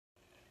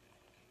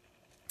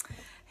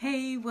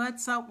Hey,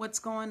 what's up? What's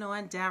going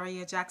on?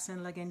 Daria Jackson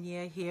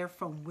Legonier here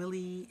from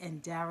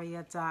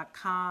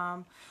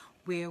willieanddaria.com,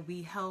 where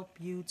we help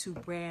you to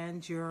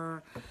brand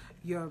your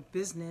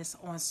business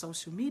on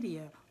social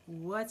media.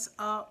 What's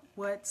up?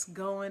 What's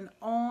going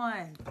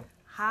on?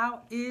 How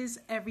is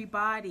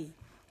everybody?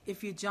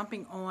 If you're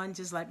jumping on,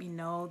 just let me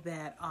know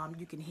that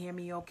you can hear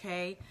me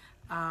okay.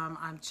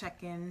 I'm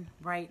checking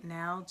right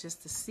now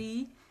just to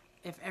see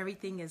if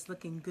everything is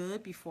looking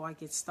good before I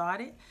get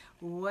started.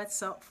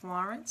 What's up,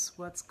 Florence?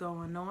 What's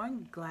going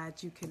on?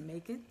 Glad you can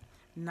make it.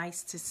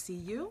 Nice to see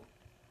you.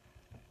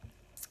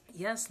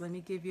 Yes, let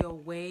me give you a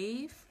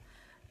wave.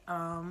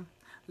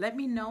 Let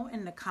me know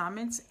in the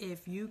comments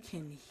if you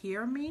can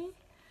hear me.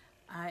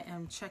 I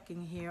am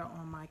checking here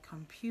on my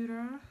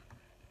computer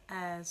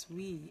as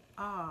we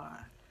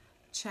are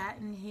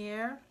chatting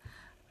here.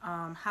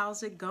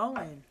 How's it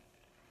going?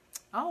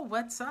 Oh,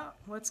 what's up?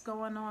 What's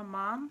going on,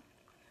 Mom?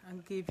 I'll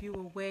give you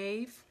a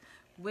wave.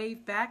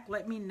 Wave back.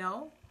 Let me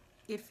know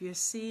if you're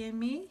seeing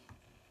me.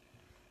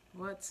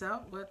 What's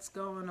up? What's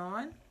going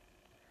on?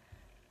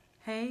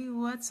 Hey,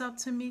 what's up,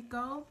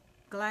 Tamiko?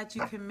 Glad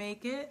you can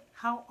make it.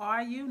 How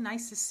are you?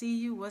 Nice to see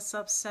you. What's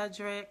up,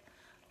 Cedric?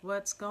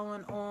 What's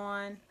going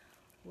on?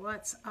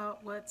 What's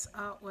up? What's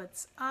up?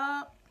 What's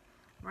up?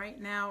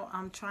 Right now,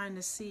 I'm trying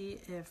to see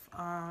if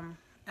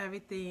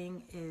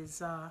everything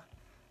is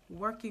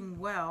working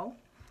well.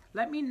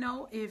 Let me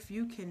know if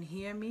you can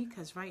hear me,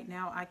 because right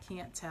now I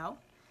can't tell.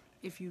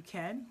 If you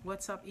can.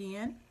 What's up,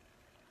 Ian?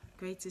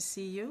 Great to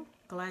see you.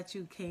 Glad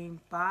you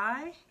came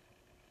by.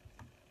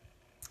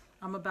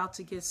 I'm about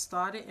to get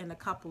started in a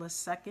couple of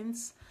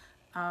seconds.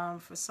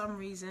 For some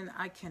reason,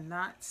 I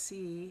cannot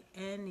see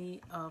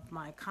any of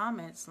my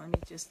comments. Let me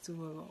just do a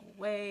little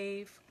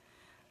wave.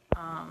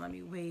 Let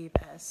me wave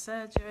at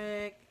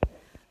Cedric.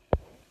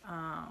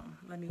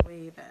 Let me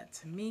wave at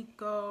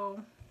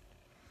Tamiko.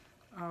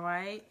 All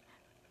right.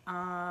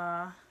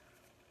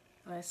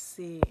 Let's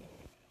see.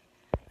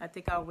 I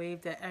think I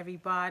waved at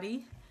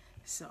everybody.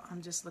 So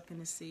I'm just looking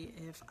to see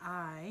if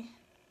I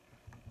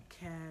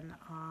can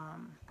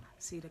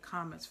see the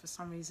comments. For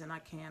some reason I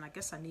can. I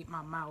guess I need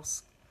my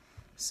mouse.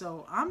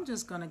 So I'm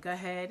just going to go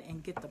ahead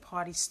and get the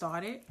party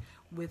started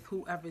with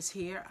whoever's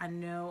here. I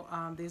know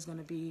there's going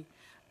to be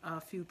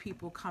a few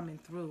people coming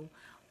through.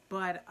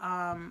 But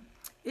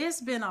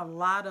it's been a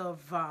lot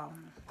of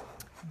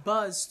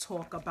buzz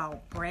talk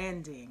about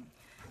branding.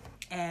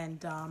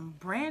 And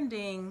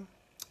branding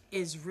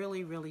is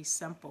really, really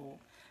simple.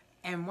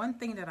 And one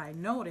thing that I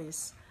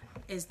notice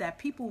is that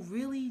people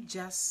really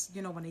just,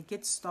 when they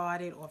get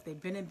started, or if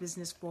they've been in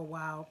business for a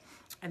while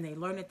and they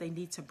learn that they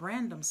need to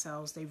brand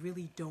themselves, they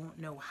really don't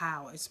know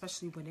how,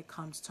 especially when it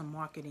comes to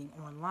marketing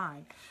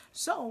online.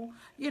 So,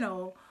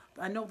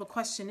 I know the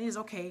question is,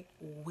 okay,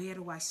 where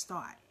do I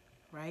start,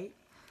 right?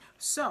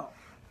 So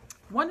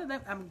one of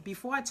them,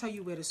 before I tell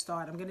you where to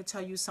start, I'm going to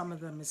tell you some of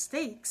the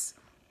mistakes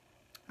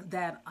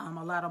that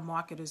a lot of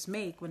marketers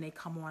make when they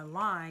come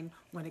online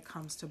when it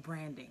comes to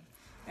branding.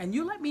 And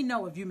you let me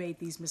know if you made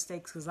these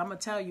mistakes, because I'm going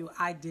to tell you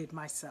I did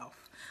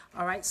myself.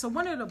 All right. So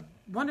one of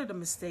the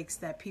mistakes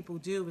that people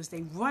do is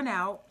they run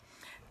out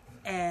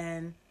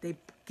and they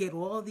get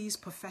all these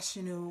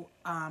professional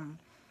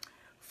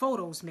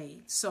photos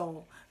made.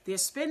 So they're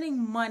spending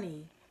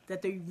money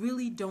that they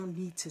really don't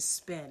need to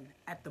spend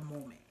at the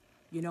moment.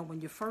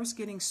 When you're first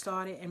getting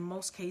started, in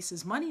most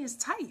cases, money is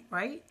tight,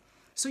 right?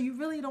 So you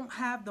really don't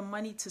have the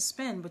money to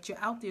spend, but you're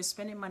out there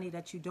spending money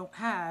that you don't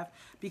have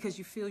because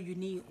you feel you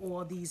need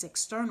all these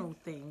external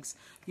things,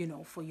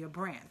 for your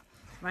brand,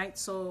 right?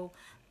 So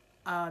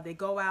they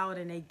go out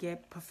and they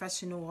get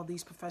all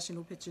these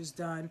professional pictures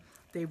done.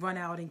 They run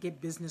out and get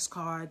business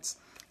cards,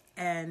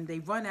 and they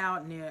run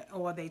out and they're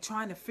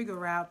trying to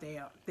figure out,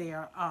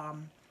 they're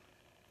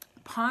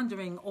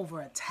pondering over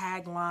a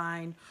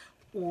tagline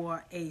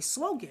or a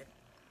slogan.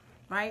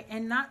 Right?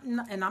 And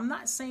I'm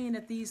not saying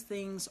that these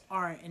things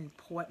aren't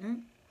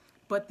important,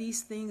 but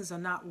these things are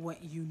not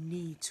what you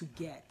need to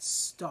get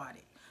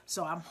started.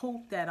 So I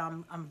hope that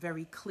I'm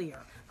very clear.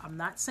 I'm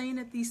not saying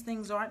that these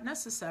things aren't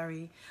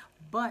necessary,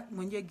 but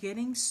when you're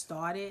getting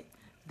started,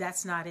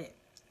 that's not it.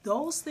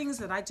 Those things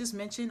that I just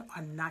mentioned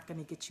are not going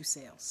to get you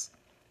sales,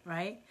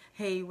 right?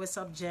 Hey, what's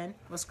up, Jen?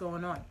 What's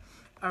going on?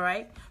 All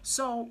right.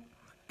 So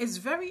it's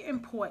very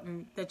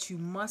important that you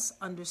must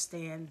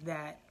understand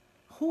that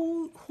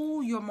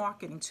who you're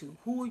marketing to,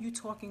 who are you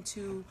talking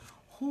to,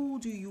 who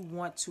do you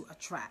want to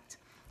attract.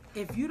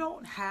 If you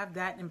don't have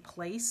that in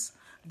place,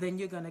 then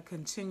you're going to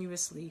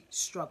continuously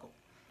struggle,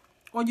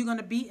 or you're going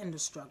to be in the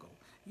struggle.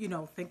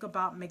 Think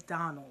about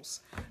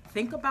McDonald's.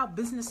 Think about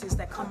businesses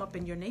that come up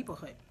in your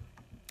neighborhood.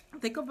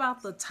 Think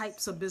about the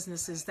types of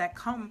businesses that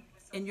come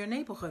in your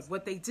neighborhood.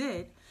 What they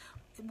did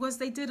was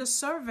they did a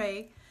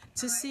survey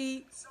to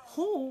see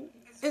who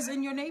is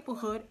in your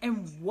neighborhood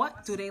and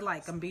what do they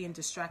like. I'm being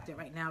distracted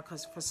right now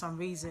because for some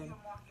reason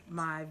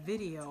my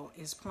video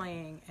is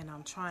playing and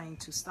I'm trying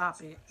to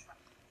stop it.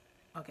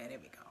 Okay, there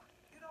we go.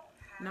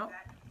 Nope,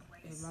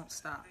 it won't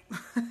stop.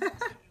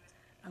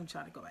 I'm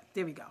trying to go back.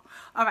 There we go.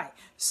 All right.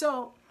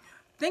 So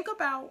think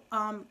about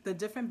the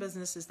different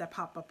businesses that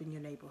pop up in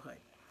your neighborhood.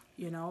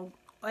 You know,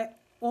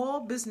 all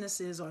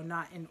businesses are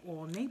not in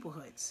all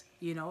neighborhoods.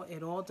 You know,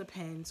 it all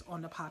depends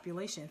on the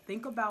population.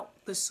 Think about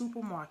the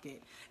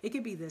supermarket. It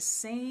could be the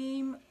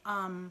same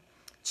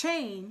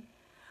chain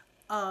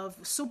of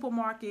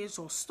supermarkets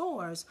or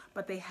stores,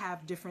 but they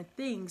have different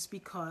things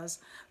because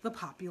the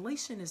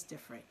population is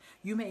different.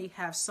 You may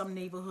have some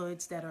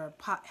neighborhoods that are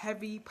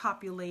heavy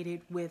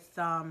populated with,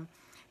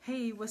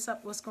 hey, what's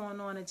up? What's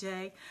going on,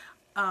 Ajay?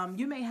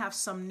 You may have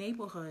some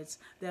neighborhoods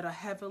that are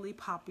heavily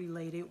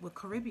populated with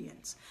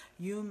Caribbeans.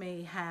 You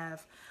may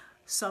have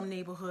some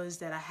neighborhoods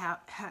that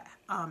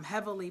are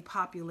heavily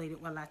populated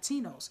with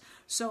Latinos.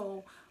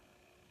 So,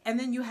 and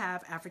then you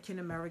have African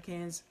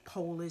Americans,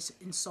 Polish,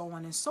 and so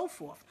on and so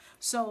forth.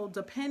 So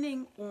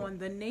depending on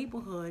the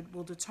neighborhood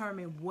will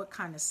determine what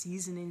kind of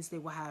seasonings they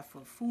will have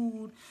for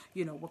food,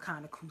 you know, what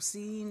kind of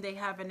cuisine they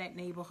have in that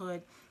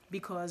neighborhood,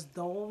 because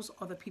those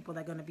are the people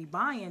that are going to be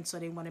buying. So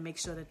they want to make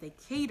sure that they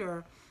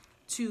cater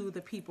to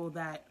the people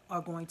that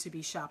are going to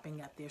be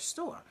shopping at their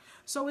store.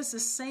 So it's the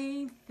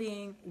same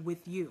thing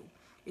with you.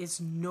 It's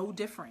no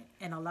different.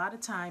 And a lot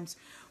of times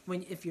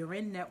if you're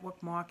in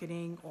network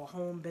marketing or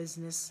home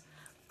business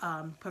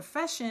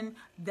profession,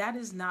 that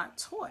is not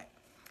taught.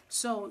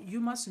 So you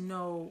must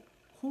know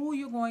who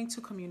you're going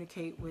to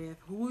communicate with,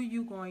 who are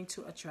you going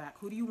to attract,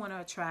 who do you want to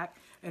attract,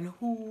 and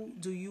who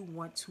do you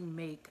want to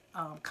make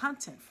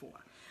content for.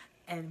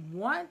 And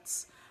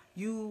once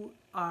you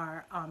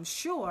are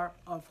sure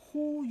of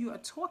who you are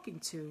talking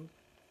to,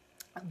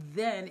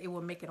 then it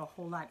will make it a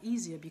whole lot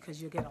easier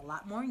because you'll get a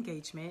lot more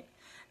engagement,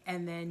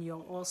 and then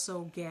you'll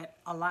also get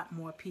a lot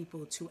more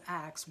people to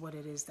ask what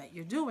it is that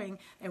you're doing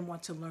and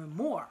want to learn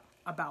more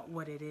about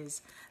what it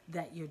is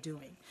that you're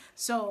doing.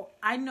 So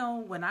I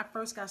know when I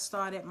first got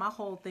started, my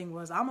whole thing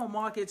was I'm gonna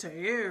market to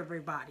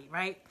everybody,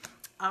 right?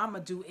 I'm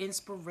gonna do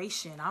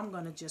inspiration. I'm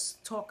gonna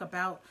just talk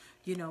about,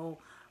 you know,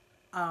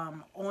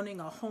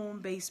 owning a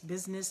home-based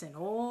business and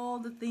all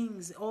the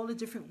things, all the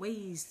different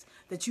ways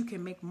that you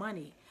can make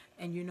money.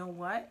 And you know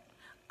what?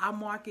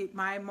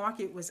 My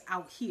market was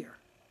out here,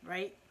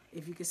 right?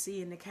 If you can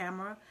see in the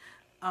camera,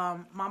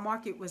 my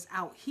market was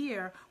out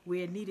here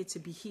where it needed to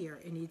be here.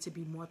 It needed to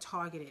be more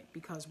targeted,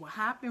 because what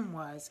happened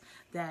was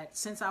that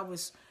since I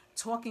was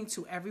talking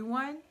to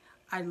everyone,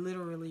 I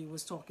literally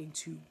was talking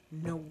to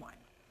no one,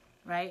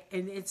 right?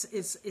 And it's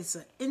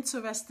an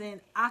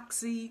interesting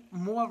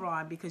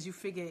oxymoron, because you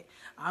figure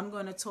I'm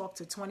going to talk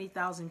to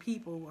 20,000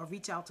 people or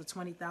reach out to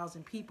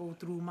 20,000 people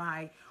through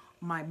my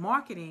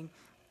marketing,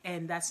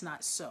 and that's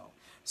not so.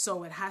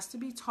 So it has to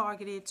be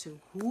targeted to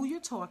who you're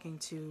talking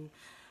to.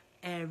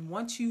 And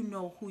once you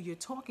know who you're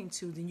talking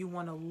to, then you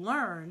want to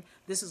learn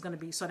this is going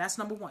to be. So that's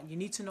number one. You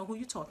need to know who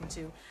you're talking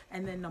to.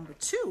 And then number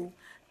two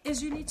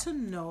is you need to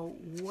know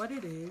what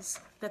it is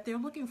that they're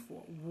looking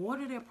for.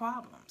 What are their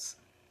problems,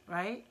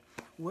 right?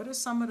 What are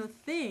some of the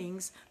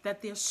things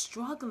that they're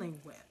struggling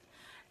with?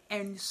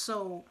 And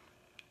so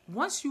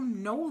once you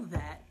know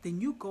that, then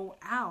you go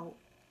out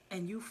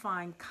and you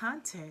find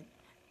content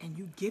and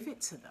you give it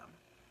to them.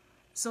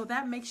 So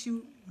that makes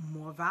you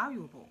more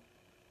valuable.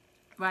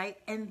 Right?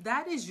 And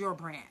that is your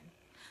brand.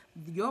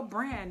 Your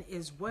brand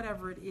is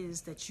whatever it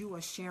is that you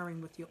are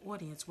sharing with your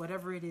audience,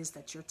 whatever it is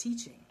that you're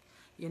teaching.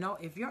 You know,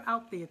 if you're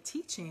out there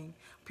teaching,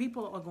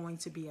 people are going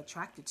to be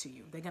attracted to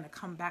you. They're going to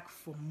come back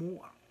for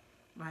more,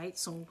 right?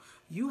 So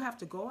you have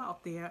to go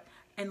out there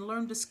and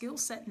learn the skill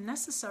set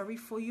necessary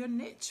for your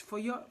niche, for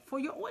your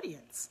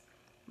audience,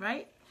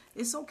 right?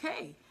 It's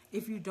okay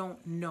if you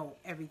don't know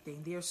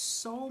everything. There's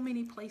so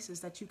many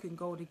places that you can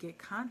go to get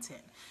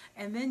content.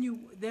 And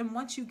then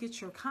once you get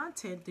your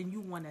content, then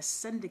you want to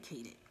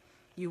syndicate it.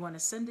 You want to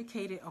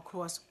syndicate it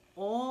across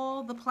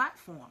all the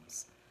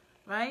platforms,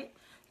 right?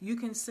 You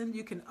can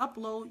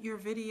upload your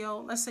video.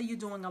 Let's say you're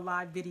doing a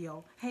live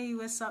video. Hey,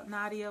 what's up,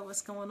 Nadia?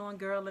 What's going on,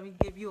 girl? Let me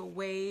give you a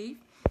wave.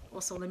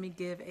 Also, let me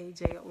give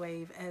AJ a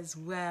wave as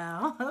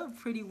well.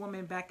 Pretty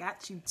woman back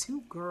at you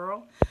too,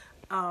 girl.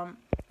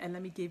 And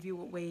let me give you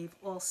a wave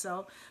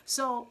also.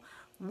 So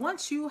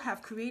once you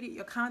have created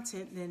your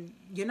content, then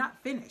you're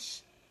not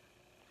finished.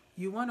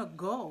 You want to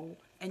go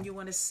and you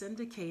want to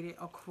syndicate it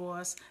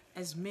across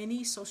as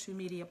many social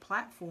media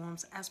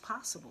platforms as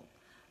possible,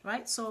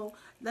 right? So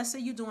let's say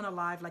you're doing a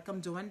live like I'm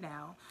doing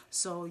now.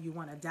 So you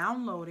want to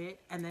download it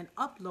and then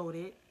upload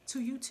it to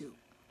YouTube,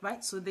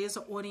 right? So there's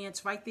an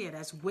audience right there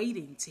that's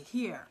waiting to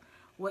hear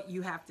what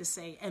you have to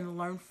say and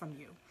learn from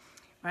you,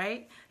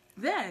 right?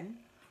 Then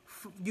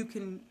you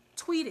can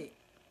tweet it,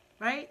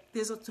 right?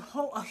 There's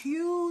a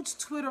huge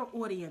Twitter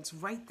audience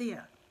right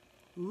there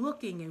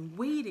looking and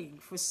waiting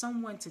for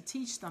someone to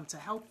teach them, to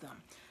help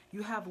them.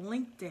 You have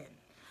LinkedIn.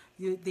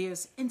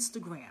 There's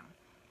Instagram,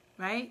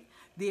 right?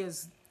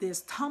 There's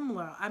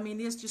Tumblr. I mean,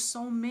 there's just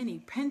so many.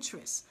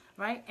 Pinterest,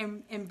 right?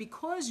 And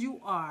because you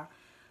are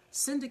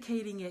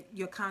syndicating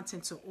your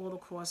content to all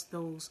across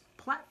those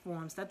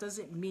platforms, that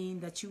doesn't mean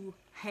that you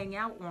hang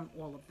out on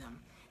all of them.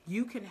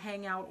 You can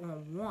hang out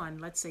on one.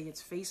 Let's say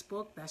it's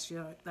Facebook.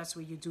 That's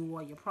where you do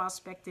all your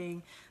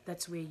prospecting.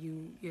 That's where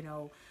you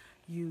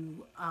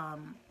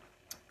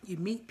you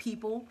meet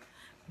people,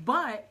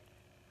 but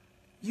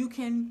you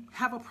can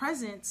have a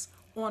presence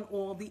on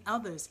all the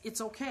others.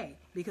 It's okay,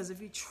 because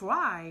if you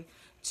try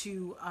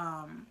to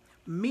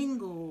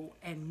mingle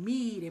and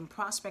meet and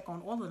prospect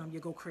on all of them, you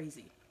go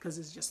crazy because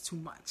it's just too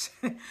much.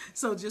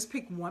 So just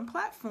pick one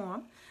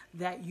platform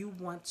that you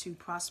want to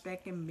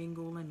prospect and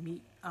mingle and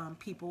meet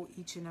people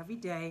each and every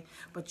day,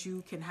 but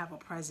you can have a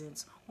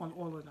presence on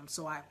all of them.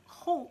 So I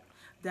hope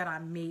that I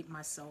made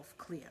myself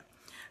clear.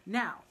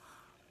 Now,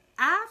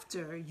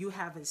 after you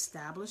have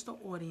established the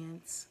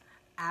audience,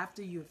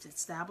 after you've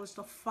established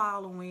a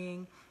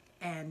following,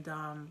 and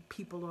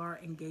people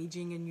are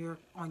engaging in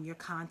on your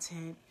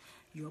content,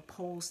 your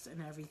posts and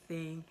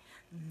everything,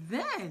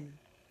 then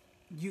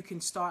you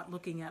can start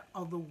looking at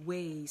other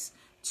ways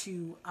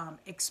to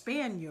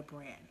expand your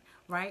brand,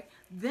 right?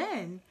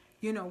 Then,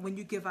 when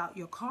you give out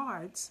your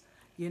cards,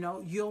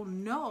 you'll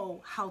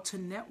know how to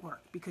network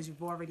because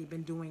you've already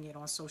been doing it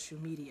on social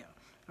media,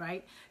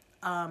 right?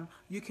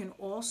 You can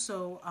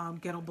also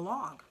get a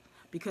blog,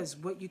 because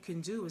what you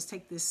can do is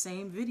take this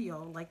same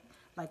video,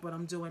 like what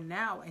I'm doing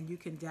now, and you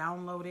can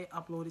download it,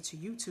 upload it to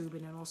YouTube,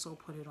 and then also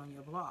put it on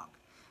your blog,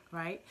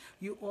 right?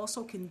 You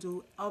also can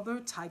do other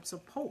types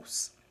of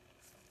posts.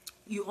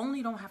 You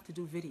only don't have to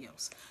do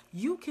videos.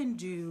 You can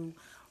do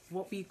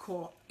what we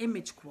call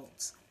image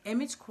quotes.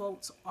 Image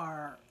quotes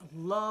are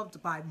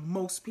loved by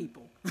most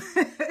people.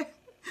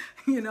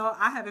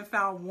 I haven't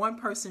found one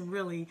person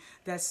really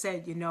that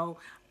said,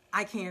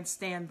 I can't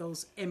stand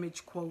those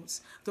image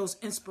quotes, those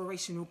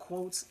inspirational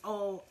quotes.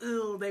 Oh,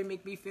 ew, they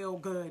make me feel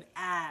good.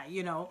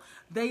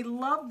 They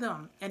love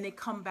them and they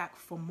come back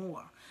for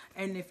more.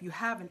 And if you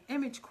have an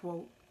image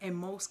quote, in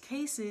most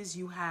cases,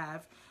 you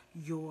have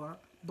your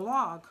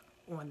blog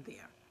on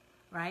there,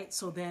 right?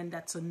 So then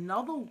that's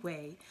another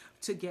way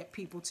to get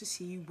people to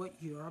see what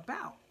you're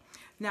about.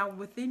 Now,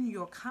 within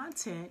your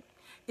content,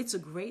 it's a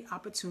great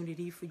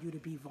opportunity for you to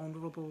be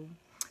vulnerable.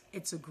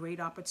 It's a great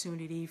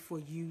opportunity for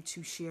you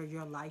to share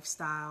your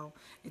lifestyle.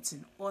 It's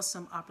an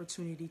awesome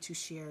opportunity to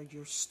share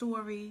your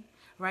story,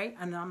 right?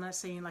 And I'm not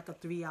saying like a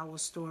 3-hour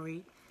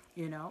story,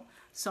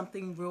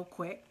 something real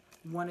quick,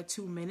 1 or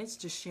 2 minutes,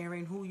 just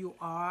sharing who you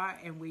are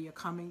and where you're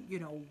coming,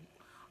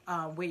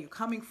 where you're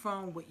coming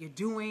from, what you're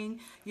doing,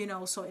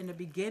 So in the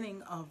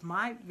beginning of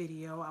my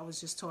video, I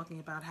was just talking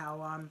about how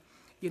I'm,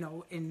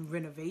 in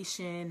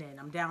renovation, and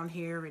I'm down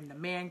here in the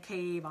man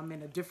cave. I'm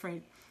in a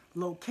different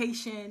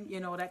location,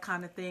 that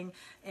kind of thing.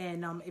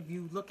 And if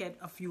you look at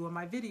a few of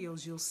my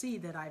videos, you'll see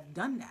that I've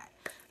done that.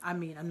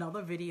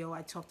 Another video,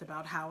 I talked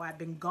about how I've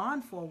been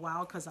gone for a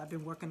while because I've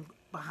been working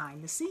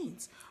behind the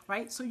scenes,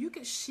 right? So you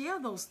can share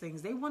those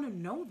things. They want to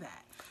know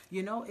that.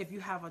 If you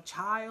have a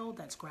child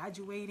that's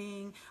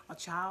graduating, a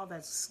child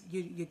that's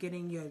you're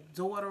getting your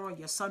daughter or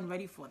your son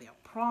ready for their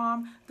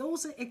prom,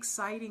 those are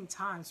exciting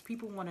times.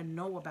 People want to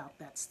know about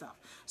that stuff.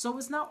 So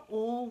it's not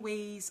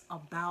always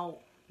about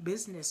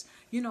business.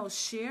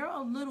 Share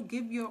a little,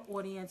 give your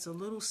audience a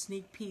little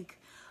sneak peek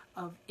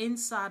of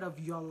inside of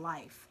your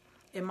life.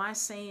 Am I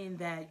saying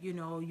that,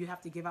 you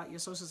have to give out your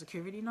social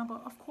security number?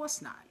 Of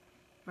course not,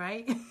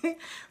 right?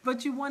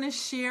 But you want to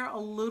share a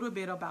little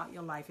bit about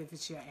your life. If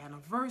it's your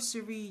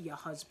anniversary, your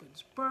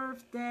husband's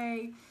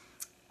birthday,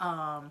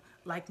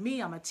 like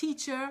me, I'm a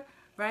teacher,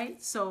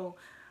 right? So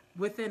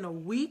within a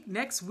week,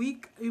 next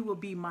week, it will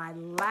be my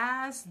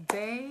last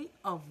day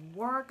of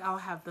work. I'll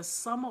have the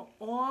summer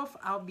off.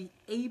 I'll be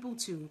able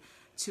to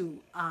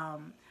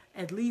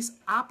at least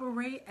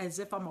operate as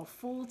if I'm a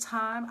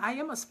full-time. I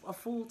am a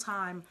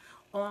full-time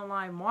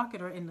online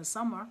marketer in the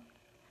summer,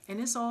 and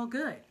it's all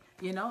good,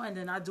 and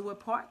then I do it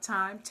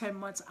part-time 10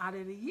 months out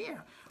of the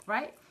year,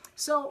 right?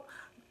 So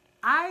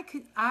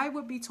I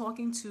would be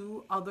talking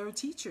to other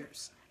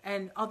teachers,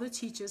 and other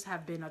teachers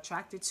have been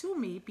attracted to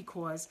me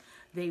because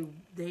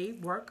they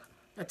work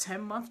a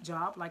 10-month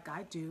job like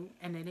I do,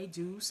 and then they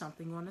do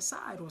something on the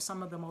side, or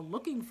some of them are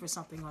looking for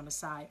something on the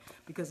side,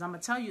 because I'm going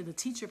to tell you, the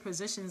teacher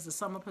positions, the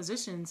summer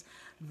positions,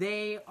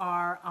 they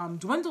are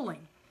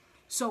dwindling.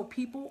 So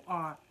people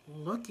are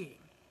looking,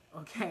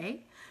 okay?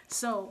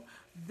 So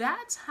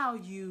that's how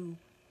you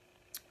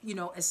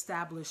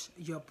establish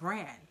your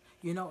brand.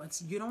 You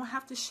don't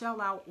have to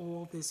shell out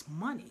all this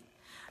money.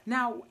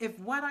 Now, if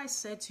what I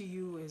said to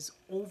you is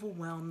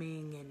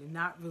overwhelming and you're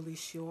not really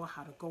sure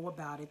how to go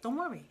about it, don't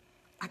worry.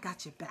 I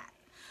got your back.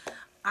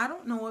 I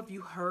don't know if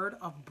you heard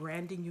of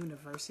Branding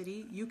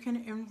University. You can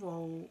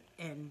enroll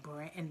in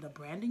the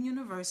Branding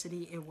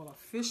University. It will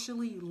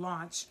officially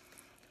launch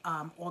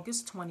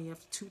August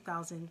 20th,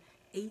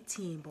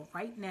 2018. But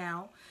right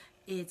now,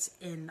 it's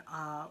in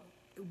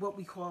what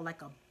we call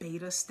like a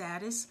beta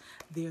status.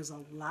 There's a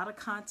lot of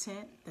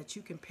content that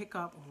you can pick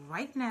up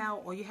right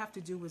now. All you have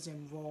to do is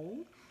enroll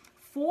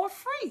for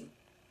free,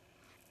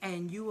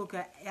 and you will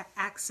get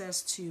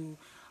access to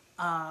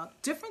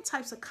different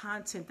types of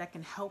content that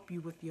can help you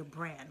with your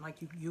brand. Like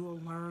you'll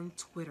learn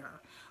Twitter,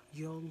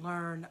 you'll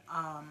learn,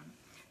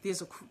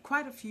 there's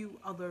quite a few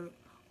other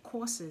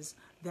courses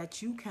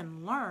that you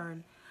can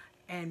learn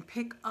and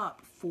pick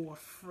up for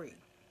free,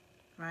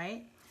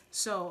 right?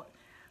 So,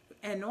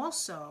 and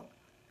also,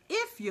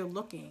 if you're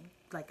looking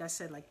like I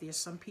said, like there's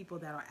some people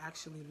that are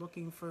actually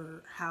looking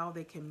for how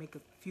they can make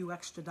a few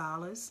extra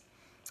dollars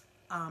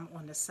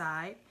on the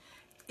side.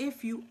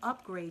 If you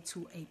upgrade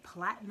to a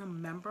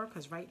platinum member,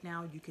 because right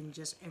now you can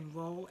just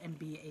enroll and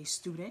be a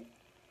student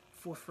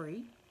for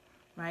free,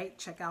 right?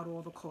 Check out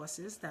all the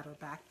courses that are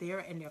back there,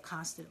 and they're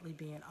constantly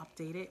being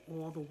updated.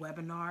 All the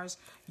webinars,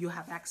 you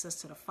have access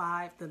to the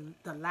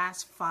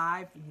last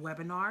 5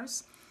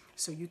 webinars,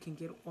 so you can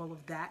get all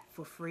of that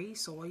for free.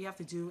 So all you have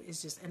to do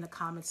is just in the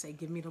comments say,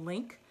 give me the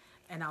link,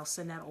 and I'll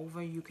send that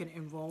over. You can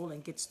enroll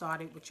and get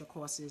started with your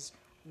courses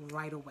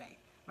right away.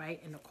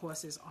 Right? And the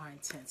courses are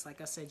intense. Like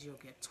I said, you'll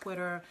get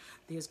Twitter.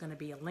 There's going to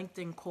be a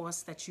LinkedIn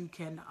course that you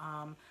can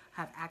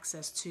have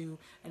access to,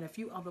 and a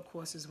few other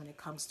courses when it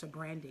comes to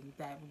branding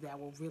that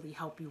will really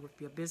help you with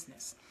your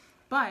business.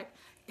 But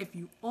if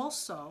you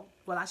also,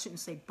 well, I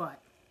shouldn't say but,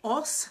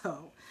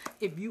 also,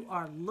 if you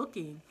are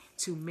looking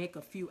to make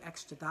a few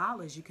extra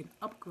dollars, you can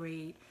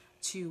upgrade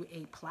to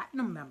a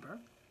platinum member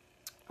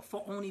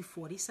for only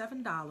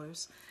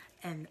 $47,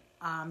 and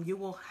you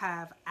will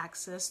have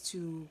access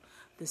to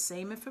the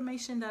same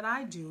information that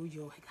I do.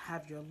 You'll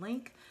have your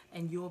link,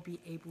 and you'll be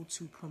able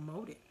to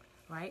promote it,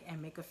 right, and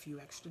make a few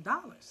extra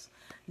dollars.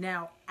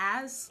 Now,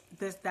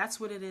 that's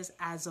what it is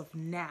as of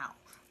now.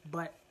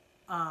 But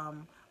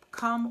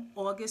come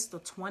August the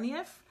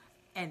 20th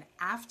and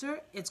after,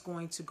 it's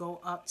going to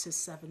go up to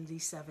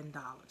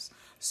 $77.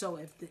 So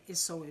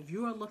if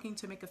you are looking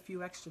to make a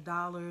few extra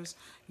dollars,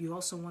 you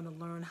also want to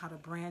learn how to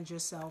brand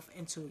yourself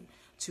and to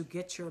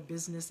get your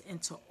business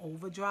into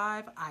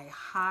overdrive, I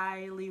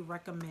highly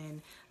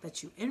recommend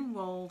that you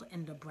enrolled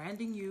in the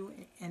Branding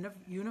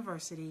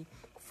YOUniversity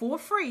for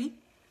free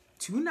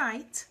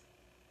tonight,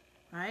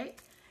 right?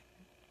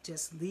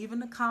 Just leave in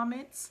the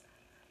comments,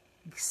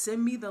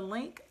 send me the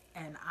link,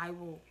 and I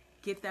will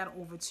get that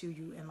over to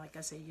you. And like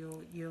I said,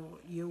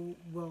 you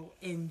will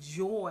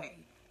enjoy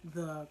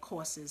the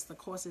courses. The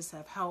courses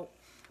have helped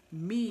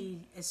me,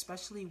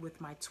 especially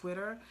with my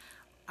Twitter.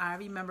 I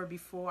remember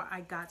before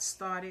I got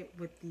started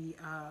with the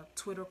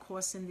Twitter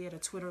course in there, the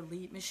Twitter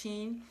lead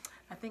machine,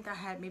 I think I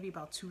had maybe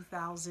about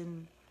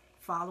 2,000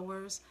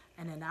 followers.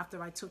 And then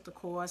after I took the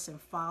course and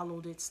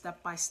followed it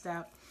step by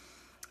step,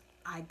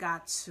 I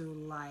got to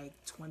like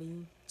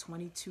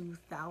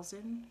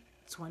 22,000.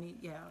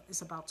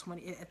 It's about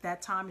 20. At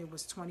that time, it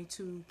was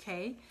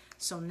 22K.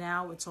 So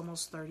now it's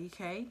almost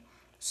 30K.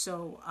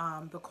 So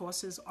the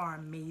courses are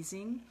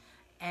amazing.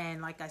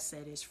 And like I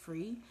said, it's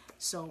free.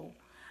 So,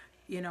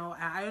 you know,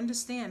 I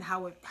understand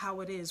how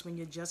it is when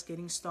you're just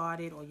getting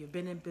started, or you've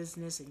been in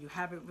business and you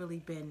haven't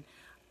really been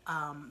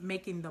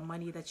making the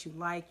money that you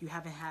like. You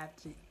haven't had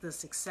the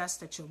success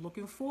that you're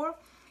looking for.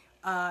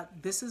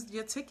 This is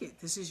your ticket.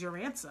 This is your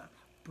answer.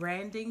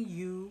 Branding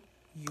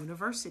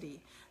YOUniversity.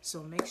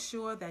 So make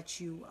sure that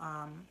you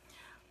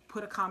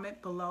put a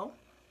comment below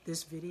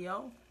this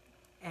video,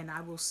 and I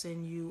will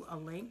send you a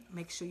link.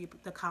 Make sure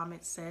the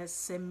comment says,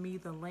 send me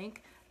the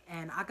link,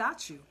 and I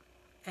got you.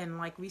 And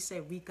like we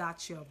said, we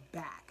got your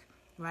back,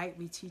 right?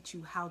 We teach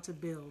you how to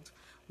build.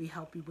 We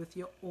help you with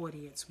your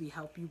audience. We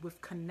help you with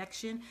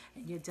connection,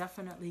 and you're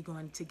definitely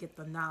going to get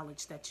the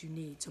knowledge that you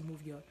need to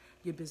move your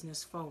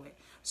business forward.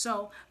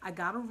 So I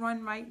got to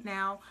run right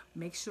now.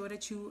 Make sure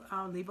that you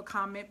leave a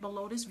comment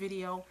below this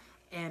video,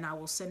 and I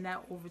will send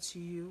that over to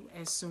you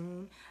as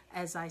soon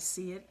as I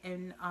see it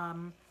in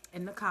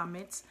the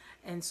comments,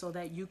 and so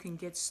that you can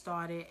get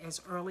started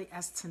as early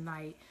as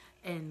tonight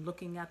and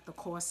looking at the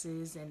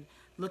courses and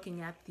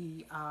looking at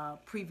the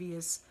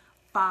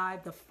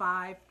five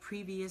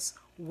previous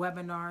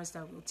webinars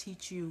that will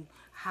teach you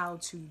how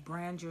to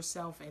brand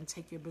yourself and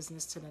take your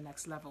business to the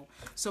next level.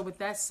 So with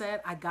that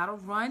said, I gotta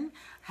run.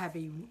 Have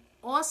an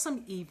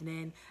awesome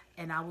evening,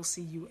 and I will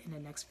see you in the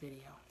next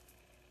video.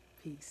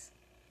 Peace.